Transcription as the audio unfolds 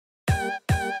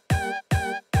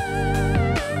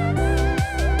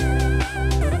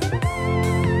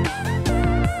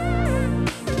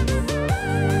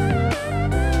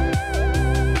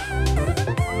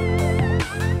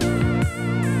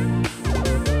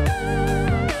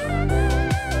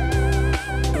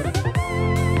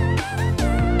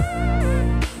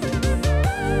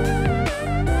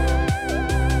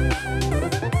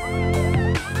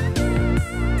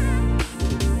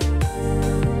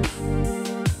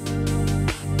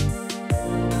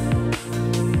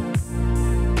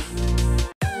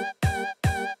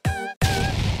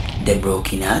The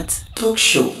Broken Heart Talk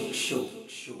Show.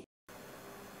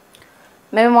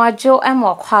 Memwajo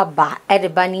Kwaba at the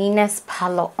Banines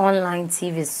Palo online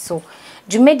TV so.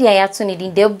 Jumedia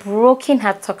yatunidi the Broken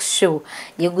Heart Talk Show.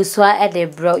 Yeguswa at the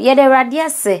bro. Ye the radia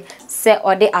se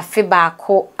or the afiba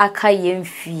ko aka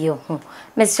yemfie ho.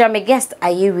 Mr. My guest,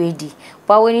 are you ready?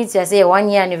 But we need to say 1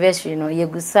 year anniversary no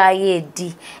yegusa ye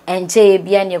di enche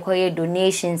bia ne koye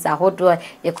donations ahodo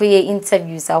ye koye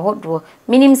interviews ahodo.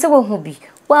 Minim se wo hu bi.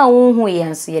 Wa wonhu ye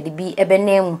nso ye de bi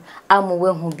ebenemu amu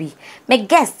we hu bi. My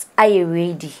guest, are you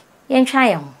ready? Yen twa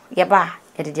ye ho. Ye ba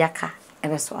ye de aka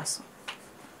ebeso aso.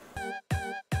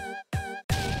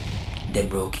 The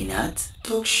Broken Heart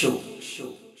Talk Show.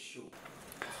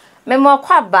 Memo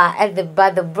kwaba at the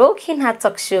Broken Heart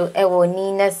Talk Show ewo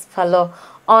Nina's Palo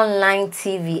online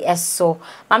TV eso.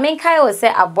 Mamin kai will say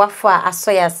abwafo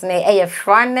asoyasne eye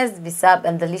Frannes Bisab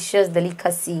and Delicious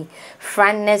Delicacy,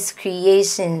 Frannes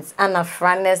Creations and a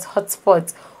Frannes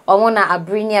Hotspot. Omona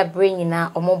abrinya na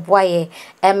omoboye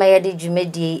emayedi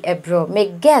jumedie ebro. Me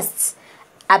guests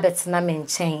abetna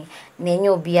menchen.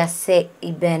 Nenyo bia se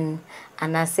Iben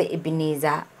anase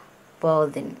Ebenezer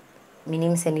Walden.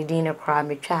 Minim senidina kwa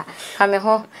mitwa kame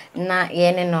ho na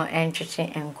yene no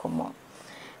entweche enkomo.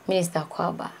 Minister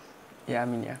Kwaba. Yeah,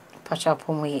 minya. Pacha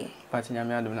pomoye. Pacha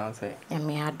nyame adom na say.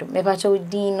 Nyame adom. Me pacha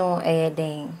odi no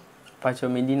den. Pacha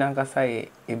medina nkasa ye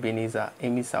Ebenezer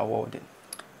Walden.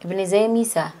 Ebenezer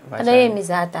Emisa. Ada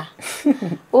Emisa ata.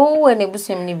 O we ne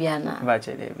busum ni bia na.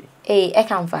 Pacha debi. E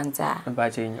kan fanta.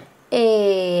 Pacha nyo.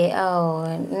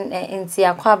 Nti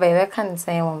Akwaba we kan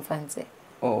say won fante.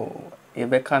 Oh, ye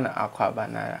be kan Akwaba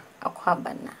na.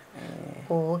 Akwaba na.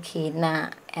 Okay na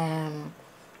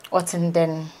what and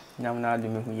then nyam na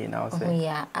adum hu ye na o say.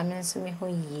 Yeah, amenso me hu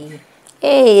ye.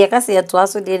 Ye ka se to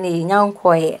aso de ne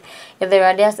nyanko ye. Ye the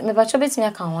radius me ba cho betimi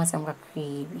aka ho asem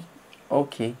kakri bi.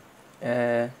 Okay.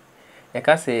 Ye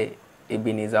ka se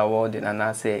Ebenezer Walden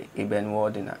na say Eben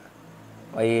Walden na.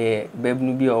 Oye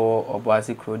bebnu bi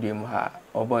oboase krodem ha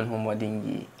obon ho modern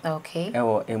yi. Okay.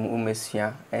 Ewo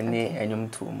umesua ene enyum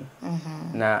tomu.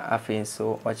 Na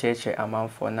afenso ocheche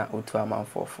amanfo na otu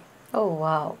amanfo. Oh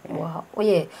wow, wow. Oh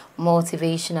yeah,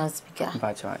 motivational speaker.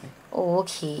 Bachani. Oh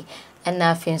okay. And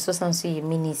now so you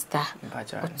minister.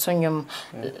 Bachani.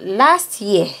 Last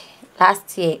year,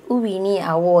 Uwini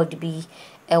award be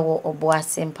ewo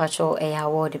oboase mpacho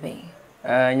award be.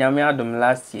 Nyame adom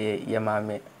last year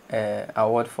yemame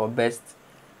award for best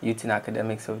youth in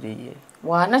academics of the year.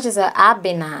 Wow, not just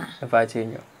abena.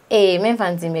 Bachani. Men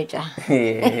fancy major.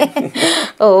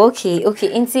 Oh, okay.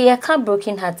 Into your can't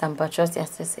broken heart and patrons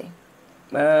yesterday.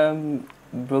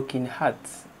 Broken heart.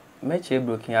 Meche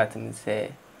broken heart and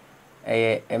say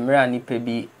emra nipa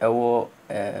bi ewo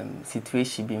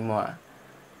situation bi mo a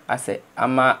ase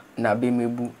ama na be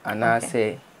mebu ana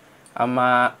say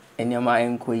ama enyama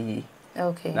enkoyi.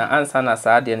 Okay. Na answer na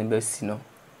saa de ne besi no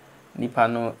nipa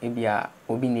no ebia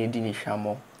obi na edi ni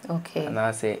hwamo. Okay.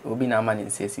 Ana say obi na ama ne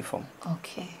nsesi form.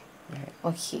 Okay.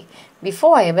 Okay.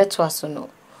 Before I ever to us no,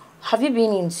 have you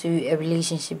been into a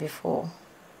relationship before?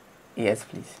 Yes,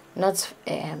 please. Not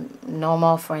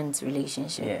normal friends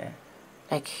relationship. Yeah.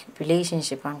 Like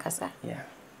relationship ankasa. Yeah.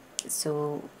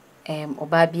 So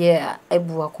obabie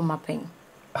ebu akoma pen.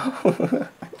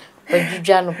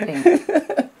 Ojuja no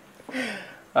pen.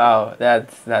 Wow,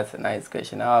 that's a nice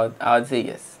question. I would say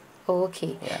yes. Oh,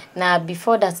 okay. Yeah. Now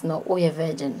before that no, oh you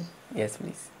virgin. Yes,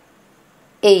 please.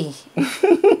 Hey.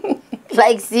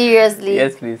 Like seriously?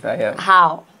 Yes, please, I am.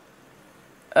 How?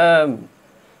 I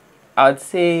would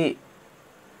say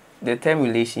the term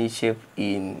relationship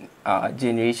in our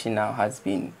generation now has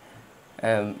been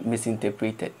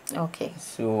misinterpreted. Okay.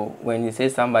 So when you say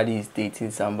somebody is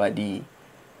dating somebody,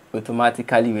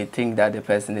 automatically we think that the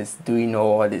person is doing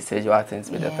all the sexual things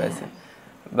with the person.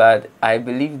 But I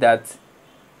believe that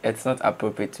it's not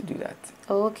appropriate to do that.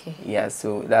 Oh, okay. Yeah,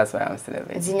 so that's why I'm still a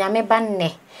virgin. Zinyame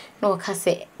banne no ka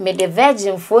say me the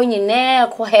virgin fo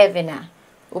nyina ko heaven a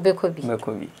obekobi.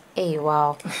 Mekobi. Eh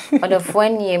wow. But of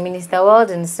one year Minister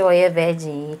Walden so ye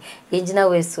virgin ye gina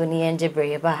we so ni enje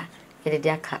breba ye de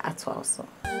aka ato also.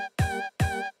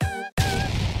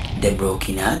 The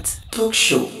Broken Heart Talk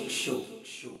Show.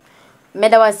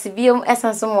 Meda wasibium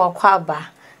essence mo kwaba.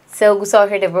 So go so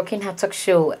hear the Broken Heart Talk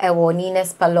Show ewo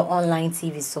Nina's Palo online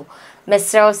TV so.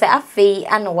 Mr. say afei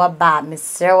anwa ba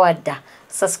Mr. Wada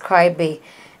subscribe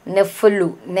ne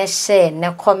follow ne share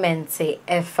ne comment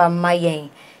e fa mayen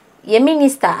ye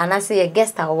minister anase ye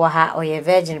guest awo ha or ye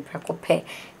virgin prekope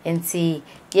enti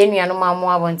ye nuanom amo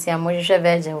abonti amohwehwe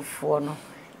virgin fo no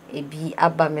ebi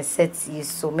aba me set yi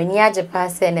so meni age pa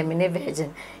se na me ne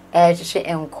virgin hwehwe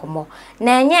enkomo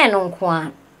na enye no nko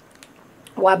a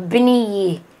wabini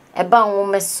yi eba wo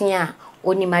mesua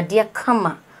onimade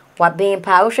kama waben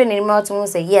pa wo hwe ne ma to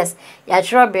say yes ya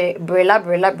tro brela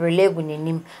egu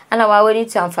nenim ana wa wani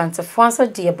to amfantefo anso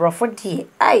de brofo de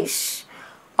aish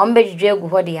ombedwe egu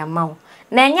ho de amawo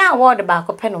na enya award ba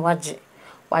ko pe no waje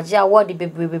award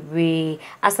bebre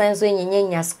asan so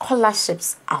nyenya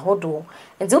scholarships ahodo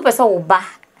nti wo pese wo ba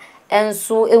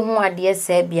enso ehu ade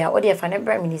se bia wo de fa ne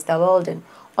Prime Minister Walden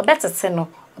obetete no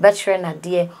obetwere na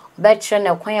de obetwere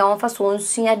na kwan ya wonfa so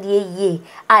nsua de yie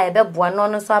a ebeboa no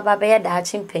no so aba be ya da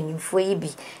achi mpanyimfo yi bi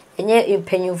enye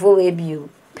mpanyimfo we bi o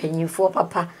mpanyimfo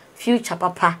papa future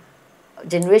papa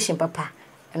generation papa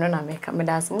eno na meka me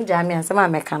das mu jami ansema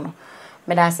meka no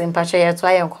me das mpacho ye to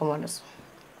aye nkomo no so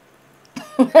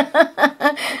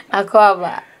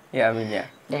akoba yeah me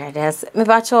yeah there's me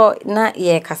bacho na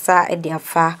ye kasa e de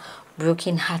afa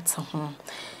broken heart ho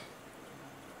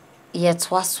ye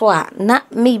to aso a na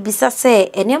me bisa se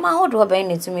enema hodo ba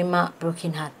ni to me ma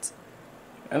broken heart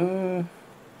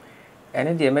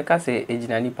ene de meka se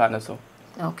ejina nipa no so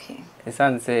okay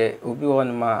esan say obi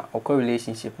won ma okọ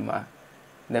relationship ma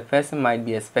the person might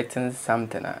be expecting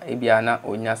something ebia na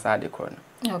onya sa de kro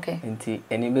no okay nti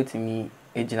ene betumi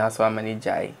ejina so manage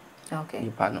ai okay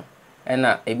nipa no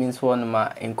ena ebi nso won ma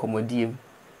incommodiem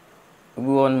obi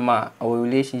won ma our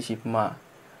relationship ma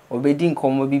obedi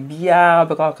nkomo bibia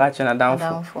obeka ka cha na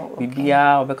downfall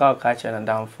bibia obeka ka cha na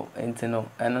downfall nti no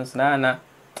eno so na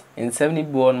in 70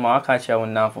 born ma ka cha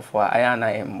won downfall for aya na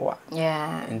emboa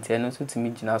yeah nti eno so timi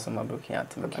gina so ma broken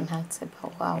heart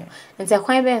wow nti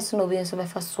akwan be so no bi nso be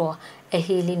fa so a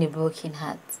healing a broken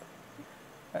heart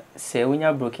say when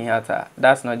you broken heart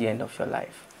that's not the end of your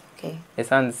life okay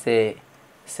it's and say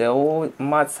o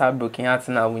mat sa broken heart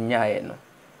na wunya ye no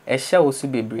e hye wo su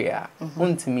bebre a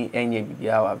untimi enye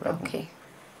bibia wa brabo okay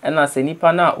ena se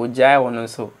nipa na ojae wono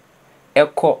so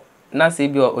ekọ na se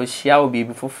bi o hia wo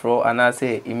bibi foforo ana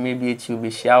se emebi echi obi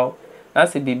hia wo na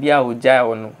se bibia ojae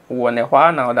wono wo ne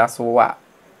hwa na oda so wa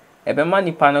ebe ma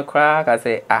nipa no kra ka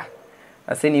se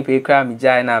ase nipa kra mi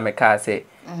jae na me ka se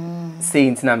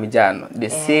saint na mi jae no the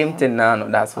same thing na no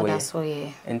that's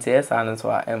way and yes and so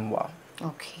emwa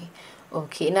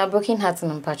okay na broken heart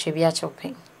no mpache bia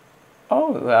chopin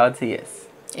oh well yes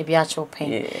e bia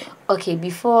chopin yeah okay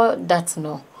before that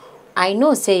no I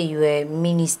know say you a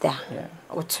minister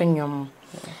otunyom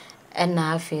and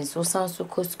na afin so sounds so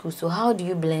school so how do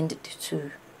you blend the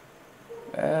two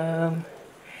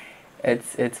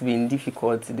it's been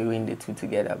difficult doing the two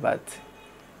together but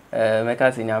make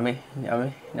us nyame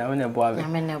ne boa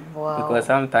because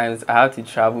sometimes I have to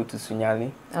travel to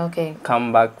Sunyani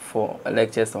come back for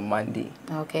lectures on Monday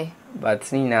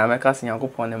but na make us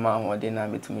nyankopon ne ma ho de na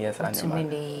betumi yes and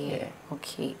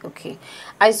okay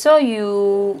I saw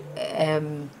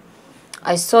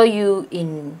you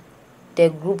in the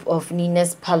group of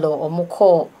Nina's Palo or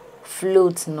Moko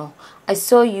float no I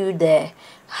saw you there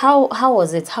how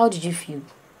was it how did you feel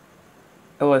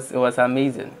it was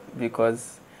amazing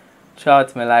because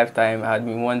throughout my lifetime, I had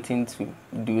been wanting to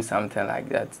do something like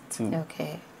that to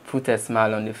put a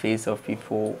smile on the face of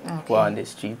people who are on the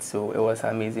street. So it was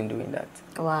amazing doing that.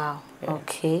 Wow. Yeah.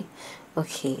 Okay.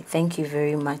 Thank you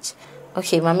very much.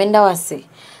 Okay, Mamenda was say.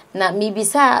 Now maybe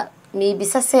say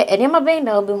any mabe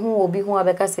na obi hu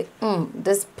abeka say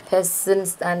this person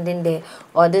standing there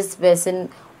or this person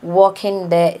walking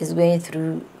there is going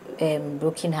through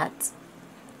broken heart.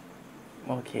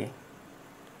 Okay.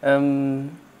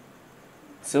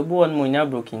 So born monya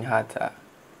broken heart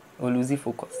o lose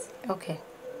focus okay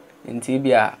nti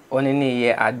bia one ne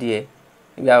ye ade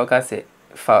bia ka se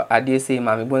fa ade say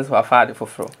ma me bon so fa ade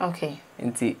foforo okay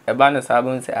nti eba ne sa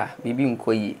bon se bibi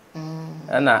nkoyi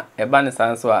na eba ne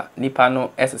san so nipa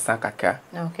no esesa kakra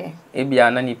okay e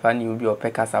bia na nipa ni obi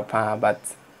opekasa pa but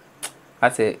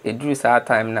ase eduru sa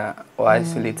time na o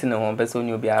isolate no won person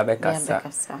ni obi abekasa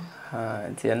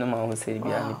nti eno ma ho se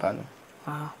bia nipa no.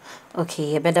 Wow.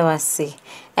 Okay, you better was say.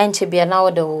 And to be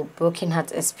now the broken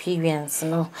heart experience,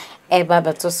 no. Eba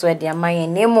beto so de my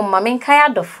name mamen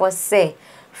kaya do for say.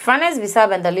 Franes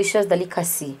bisab and delicious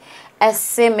delicacy.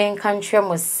 Ese men country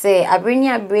must say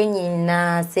abrenya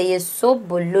na say so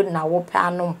bolo na wo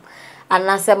panum. And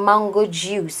as a mango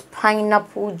juice,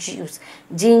 pineapple juice,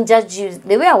 ginger juice.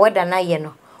 The way I weather na ye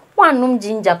no. One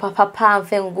ginger papa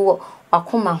fengo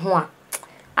wakoma ho a.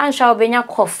 And shall be nya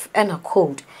cough and a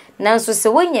cold. Nanso se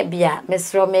wonya bia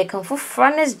mesro mekan fu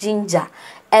franes ginger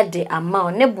e de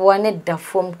amount ne boa ne da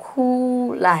from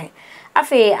cool lie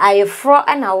afi ayefro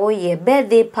na wo ye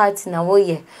birthday party na wo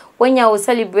ye wonya wo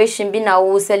celebration bi na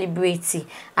wo celebrate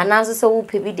ananso se wo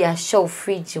pebi dia show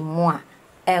fridge mu a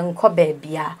enko ba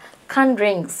bia can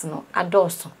drinks no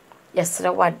adoso yesre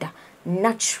wada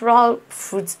natural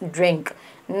fruit drink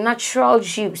natural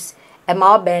juice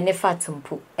ema obene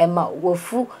fatimpo ema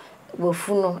wofu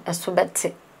no eso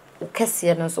bete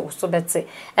kese no so bete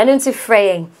eno nti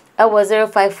fraying e was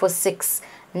 0546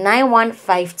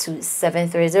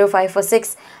 915273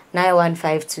 0546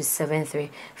 915273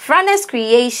 Franes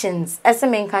Creations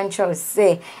SMN control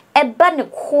say eba ne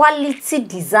quality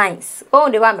designs oh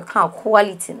they want me count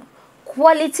quality no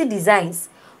quality designs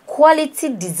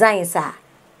are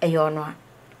eyono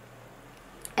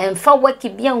and for work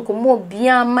bia nkomo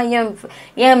bia ma yem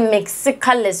mix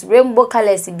colors rainbow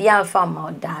colors bia fa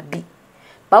ma dabi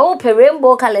ba wo pe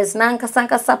rainbow colors na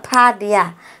nkasa pa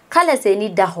dia colors eni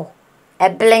da ho e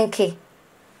blinky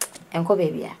enko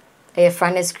baby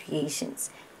Franes Creations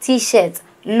t-shirt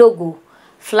logo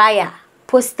flyer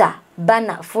poster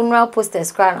banner funeral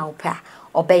posters crown opa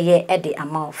obeye ede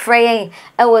amount fraying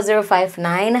it was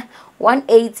 059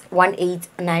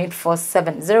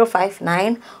 1818947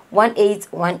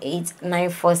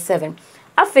 059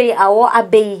 afei awo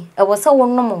abei e was so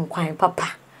wonom nkwan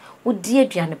papa wodi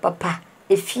aduane papa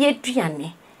efie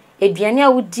aduane a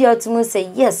wodi atumu say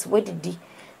yes wodidi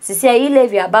sisi ayi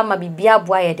levi abama bibia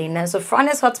boa ye den so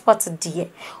Franes hotspot die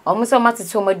omuso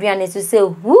matete omaduane so say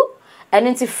hu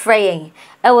enti fraying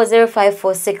it was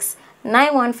 0546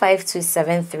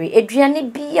 915273 aduane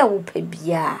bia wo pa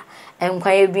bia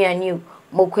enkwan aduane o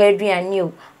mokwa aduane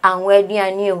o anwa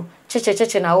aduane o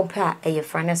cheche na wo pa eye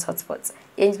Franes hotspot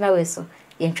yenjina we so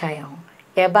yentwa ye ho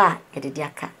ye ba ye de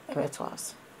aka ebeto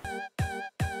us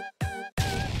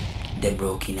The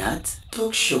Broken Heart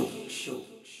Talk Show.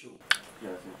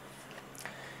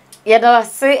 Yada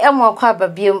say emo kwa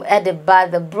babium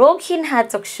the Broken Heart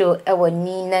Talk Show ewo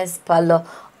Nina's Parlor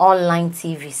online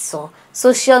TV so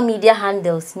social media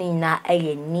handles Nina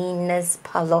Nina's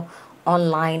Parlor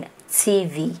online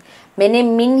TV. Mene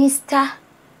Minister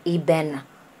Ebenezer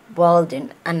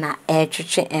Walden ana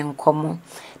etwetwe enkomo.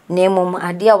 Nemum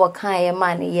ade a wakan ye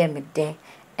man ye me de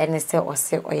ene se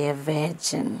ose oye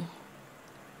virgin.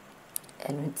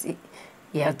 And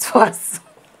yeah twas.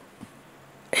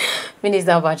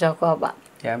 Minister Bajakoba.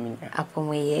 Yeah, me.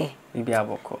 Apomoye. Bibi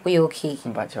aboko. We okay.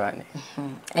 Mbachwane.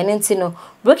 And into no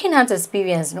Broken Heart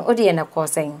experience no odi na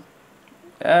saying.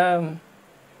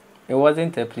 It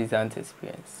wasn't a pleasant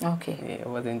experience. Okay. Yeah, it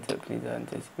wasn't a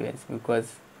pleasant experience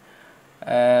because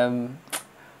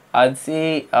I'd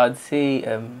say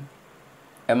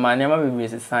a man never be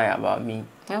sign about me.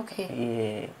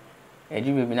 Okay. Yeah.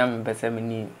 Eji baby na me pese me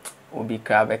ni obi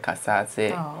krabe kasa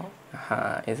say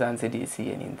it's answer they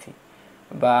see anything.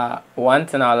 But one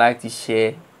thing I would like to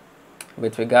share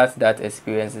with regards to that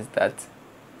experience is that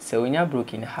so when you're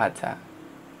broken heart,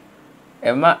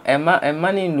 Emma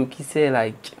look say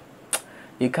like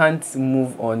you can't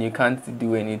move on, you can't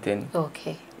do anything.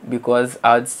 Okay. Because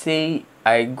I would say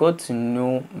I got to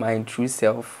know my true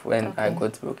self when I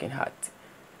got broken heart.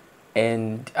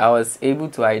 And I was able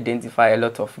to identify a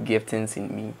lot of giftings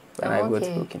in me when I got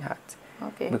broken heart.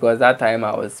 Okay. Because that time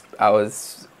I was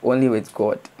only with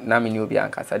God. I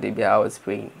was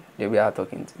praying. They were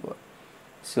talking to God.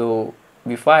 So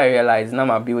before I realized now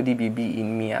my building BB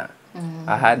in me,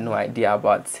 I had no idea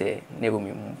about say never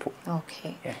me mumpo.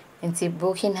 Okay. Yeah. Into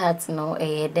broken heart no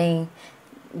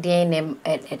then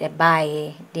a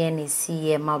buy then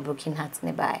see my broken heart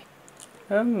ne buy.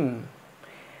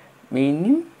 Me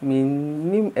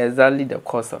knew exactly the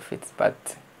cause of it, but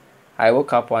I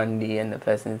woke up one day and the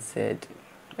person said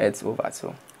it's over.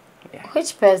 So yeah.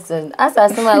 Which person? As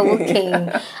someone who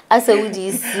came, as a would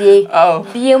you see? Oh,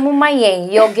 be a woman,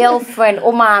 your girlfriend,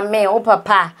 or my man, or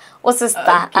papa, or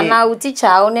sister, and I will teach her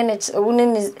on it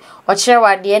or share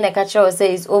what the end catcher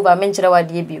say is over. Mention our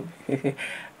debut.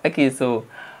 Okay, so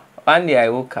one day I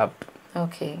woke up.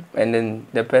 Okay. And then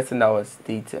the person I was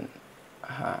dating.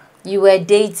 You were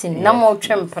dating, yes, no more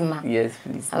trampana. Yes,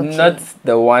 please. Okay. Not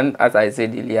the one as I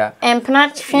said earlier. And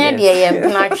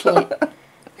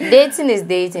dating is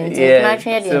dating. Yeah,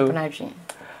 so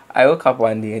I woke up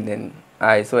one day and then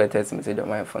I saw a text message on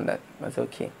my phone that was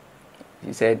okay.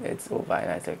 She said it's over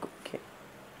and I said okay.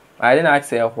 I didn't ask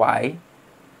her why.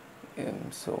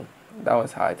 So that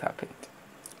was how it happened.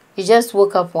 You just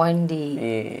woke up one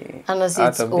day. Yeah. And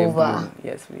it's over.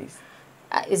 Yes, please.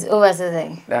 It's over,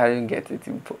 something. I didn't get it.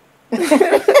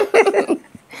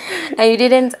 And you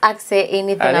didn't ask her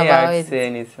anything about it? I didn't say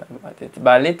anything about it.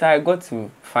 But later I got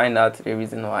to find out the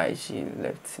reason why she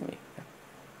left me.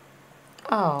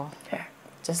 Oh. Yeah.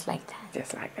 Just like that?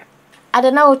 Just like that. I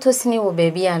don't know what to say with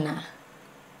baby Anna.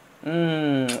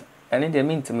 I didn't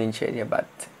mean to mention it, but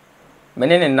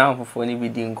men now for any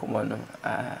reading come on.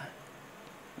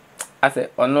 I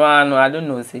said, oh no, I don't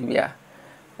know, Sylvia.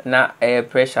 na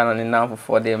pressure on enough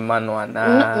for the man one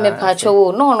me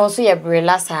pacho no so ye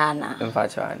brela sana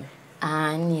mpacho ani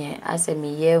anye ase me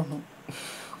ye hu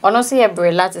ono so ye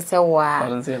brela te se wa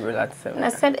ono so ye brela te se na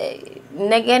said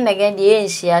nege de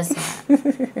enhia sa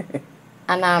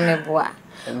ana me boa.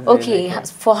 Okay,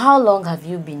 for how long have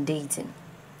you been dating?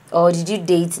 Or did you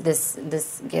date this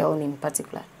girl in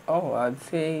particular? Oh, I'd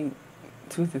say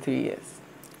 2 to 3 years.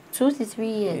 2 to 3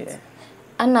 years. Yeah.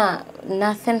 Anna,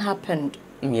 nothing happened.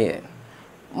 Yeah.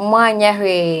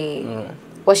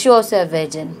 Was she also a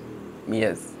virgin?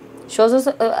 Yes. She was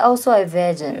also a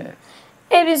virgin. Yes.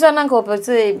 Maybe so na ko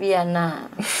pete bi ana.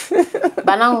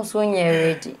 But now so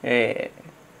ready. Yeah.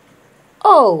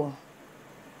 Oh.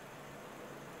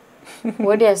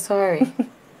 What are sorry?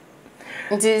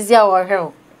 It is your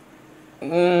help.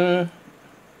 I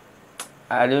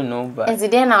don't know, but and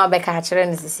today now be catch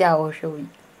and this is our show.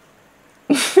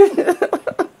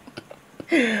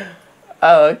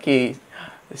 Oh, okay.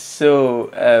 So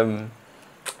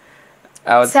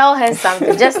I'll tell her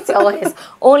something. Just tell her.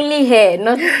 Only her,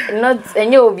 not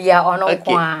and you'll be on.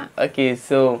 Okay,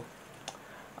 so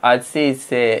I'd say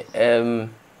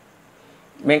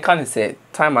me can say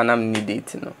time and I'm need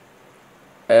dating.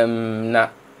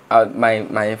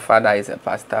 My father is a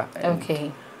pastor. Okay.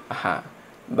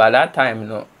 But that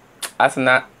time, as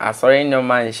na sorry no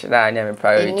man should I never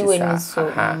priority. Maybe they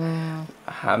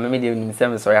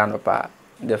say sorry anopa.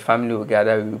 The family will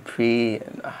gather, we will pray.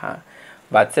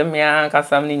 But me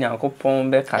kasamni nyakopon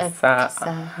be kasa.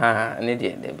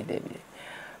 Debi.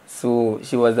 So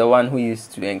she was the one who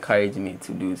used to encourage me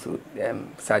to do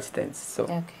such things. So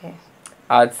okay.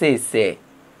 I'd say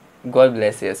God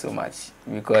bless her so much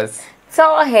because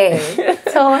tell her.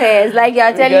 It's like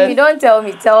you're telling me, don't tell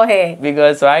me, tell her.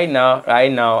 Because right now,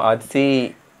 I'd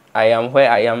say I am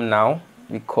where I am now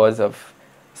because of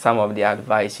some of the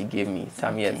advice she gave me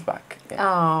some years back.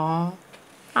 Yeah.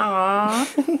 Aww.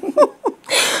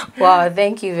 Wow,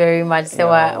 thank you very much.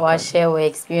 So I share our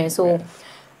experience. So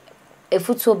if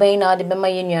it's so bad now, the Bema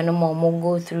Union no more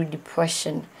go through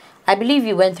depression. I believe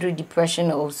you went through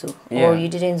depression also, or you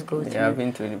didn't go through. Yeah, I've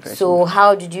been through depression. So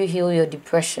how did you heal your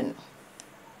depression?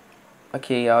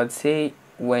 Okay, I would say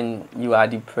when you are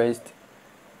depressed,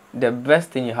 the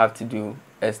best thing you have to do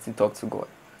is to talk to God.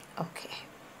 Okay.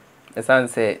 The son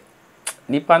said,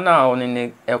 "Nipa na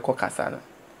onene eko kasana.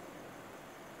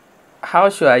 How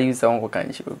should I use someone who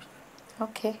can show me?"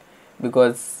 Okay.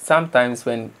 Because sometimes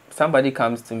when somebody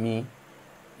comes to me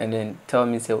and then tell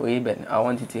me, say, "Oh, Eben, I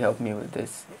want you to help me with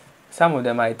this." Some of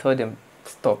them I told them,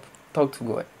 "Stop, talk to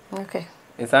God." Okay.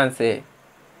 The son said,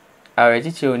 "I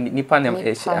already show nipa nem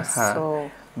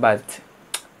but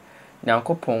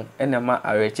Nyankopon enema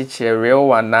arechiche real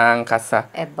one nkasa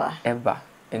eba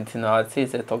until now I'd say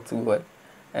talk to God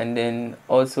and then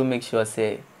also make sure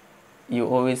say you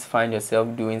always find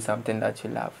yourself doing something that you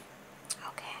love.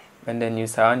 Okay. And then you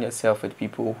surround yourself with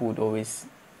people who would always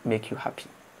make you happy.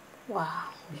 Wow.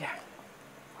 Yeah.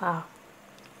 Wow.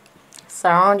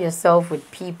 Surround yourself with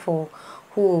people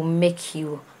who will make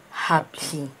you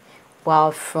happy.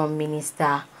 Wow, from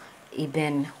Minister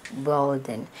Eben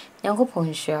Walden.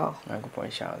 Yankopon show.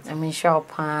 I mean, show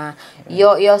pa.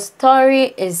 Your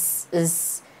story is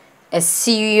a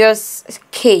serious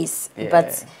case,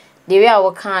 but the way I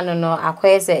work on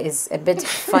is a bit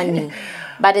funny,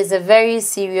 but it's a very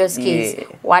serious case.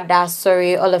 What that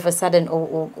story all of a sudden,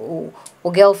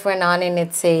 girlfriend on in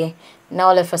it say now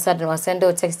all of a sudden I send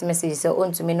a text message so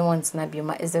on to me no one's not be.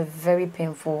 It's a very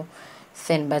painful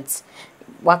thing, but.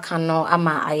 What can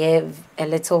I have a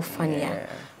little funnier.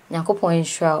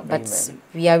 But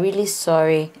we are really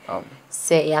sorry.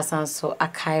 Say yes and so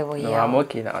I'm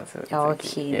okay now. So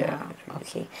okay now.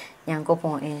 Okay.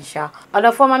 Nyankopon insha.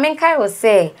 Other for my main kai will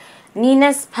say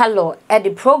Nina's Palo at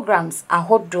the programs a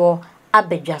hot door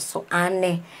abejaso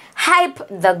ane hype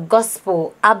the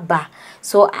gospel abba.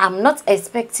 So I'm not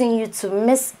expecting you to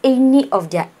miss any of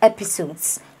their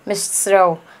episodes.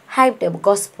 Mr. Hype the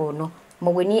gospel no.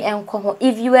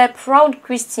 If you are a proud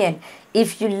Christian,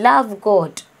 if you love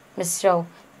God, Mr.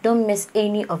 don't miss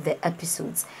any of the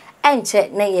episodes. And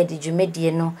check na ye did you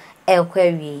medie no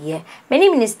ye. Many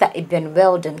Minister Ebenezer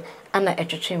Walden and a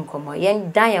trim komo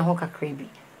yen dan ya ho kakra bi.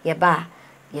 Ye ba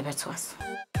ye beto us.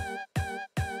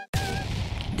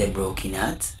 The Broken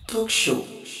Heart Talk Show.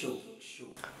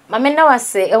 Mama na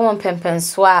wase e won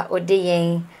pempenso a ode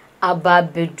yen aba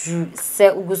bedru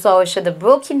se uguso a wo the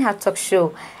Broken Heart Talk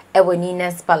Show. Ewo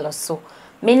Nina's Palace.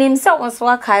 Meaning so was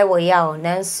wakai wo ya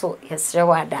nanso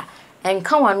yesrewada.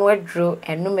 Enka wanu adru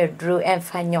enumedru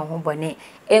emfa ho bone.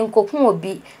 Enkoku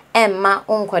obi emma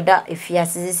onkoda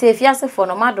efiase se efiase fo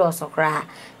no mado osokra.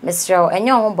 Mesrew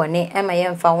enye ho bone emma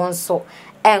yemfa won so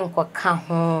enko ka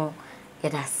ho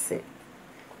yedase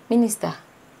minister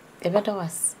ebedo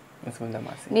was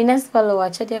Nina's follower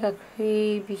chadiaka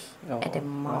creepy at the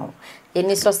mouth.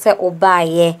 Any so say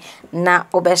obaye na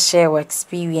obe share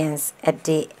experience at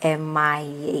the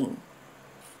MIA.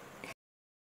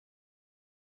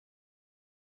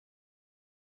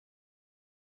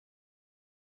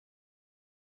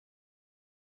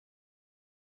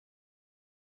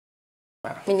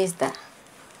 Minister,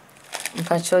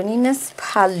 Nina's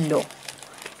palo.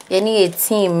 Any a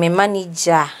team, me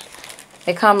manager,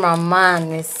 me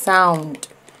cameraman, me sound,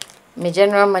 me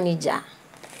general manager.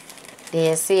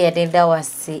 They say that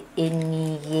was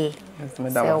any ye. So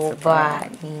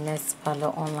Nina's Palo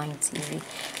online TV.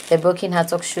 The Broken Heart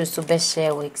Talk Show so best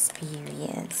share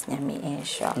experience. Nyame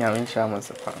ensure.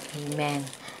 Amen.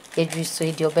 Edri so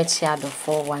idi obechi ado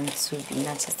 412 bi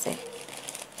na chese.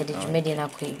 Edi jumedi na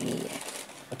ko ewie.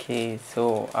 Okay,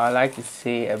 so I'd like to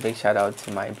say a big shout out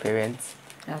to my parents.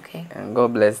 Okay. And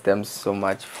God bless them so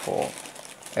much for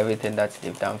everything that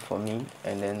they've done for me.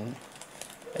 And then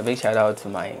a big shout out to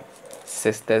my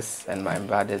sisters and my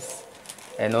brothers.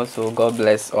 And also God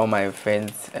bless all my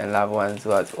friends and loved ones who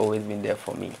has always been there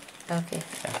for me. Okay.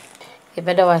 Yeah. You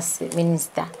better was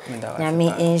minister.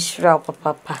 Nyame ensure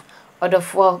papa.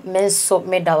 Odofo men so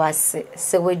me da wase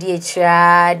se wedi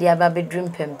echira dia ba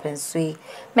bedroom pempen so yi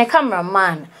me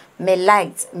cameraman me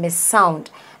light me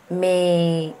sound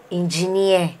me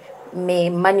engineer me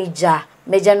manager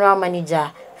me general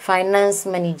manager finance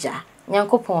manager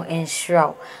nyankopon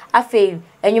ensure afei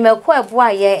enyumeku ebo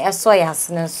aye eso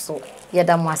yasne so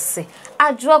yeda mo ase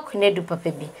adwo kunedu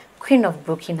papa bi queen of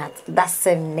broken heart that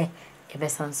same ne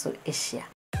ebesan so eshia